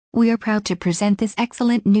We are proud to present this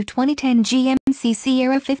excellent new 2010 GMC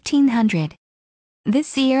Sierra 1500. This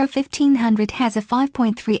Sierra 1500 has a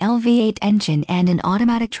 5.3L V8 engine and an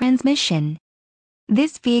automatic transmission.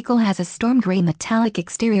 This vehicle has a storm gray metallic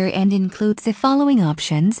exterior and includes the following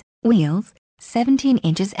options: wheels, 17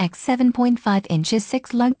 inches x 7.5 inches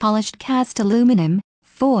 6-lug polished cast aluminum,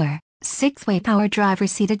 6-way power driver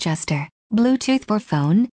seat adjuster, Bluetooth for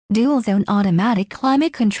phone, dual zone automatic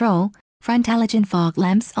climate control, front halogen fog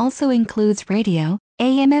lamps. Also includes radio,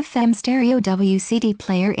 AM/FM stereo WCD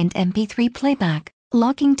player and MP3 playback,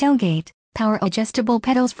 locking tailgate, power adjustable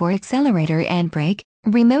pedals for accelerator and brake,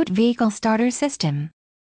 remote vehicle starter system.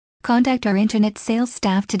 Contact our internet sales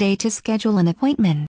staff today to schedule an appointment.